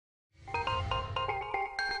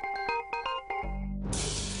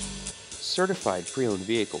certified pre-owned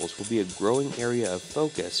vehicles will be a growing area of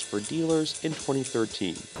focus for dealers in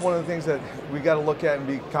 2013. One of the things that we got to look at and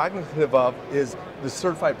be cognitive of is the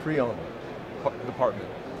certified pre-owned department.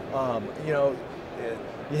 You know,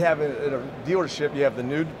 you have in a dealership, you have the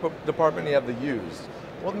new department, you have the used.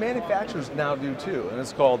 Well, the manufacturers now do too, and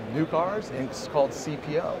it's called new cars, and it's called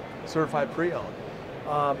CPO, certified pre-owned.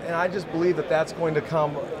 And I just believe that that's going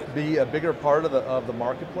to be a bigger part of the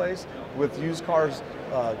marketplace with used cars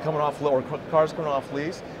coming off, or cars coming off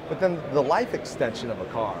lease, but then the life extension of a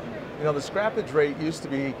car. You know, the scrappage rate used to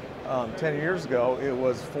be 10 years ago, it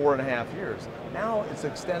was 4.5 years. Now it's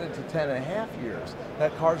extended to 10.5 years.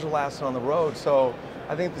 That cars are lasting on the road. So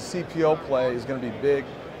I think the CPO play is going to be big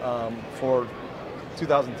for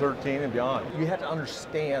 2013 and beyond. You have to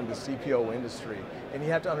understand the CPO industry, and you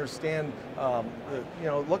have to understand, you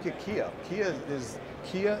know, look at Kia.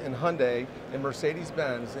 Kia and Hyundai and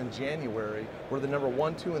Mercedes-Benz in January were the number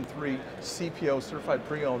 1, 2, and 3 CPO certified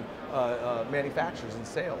pre-owned manufacturers in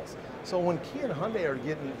sales. So when Kia and Hyundai are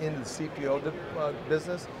getting into the CPO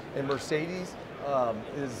business, and Mercedes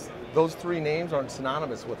those three names aren't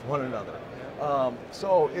synonymous with one another.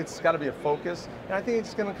 So it's got to be a focus, and I think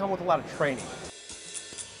it's going to come with a lot of training.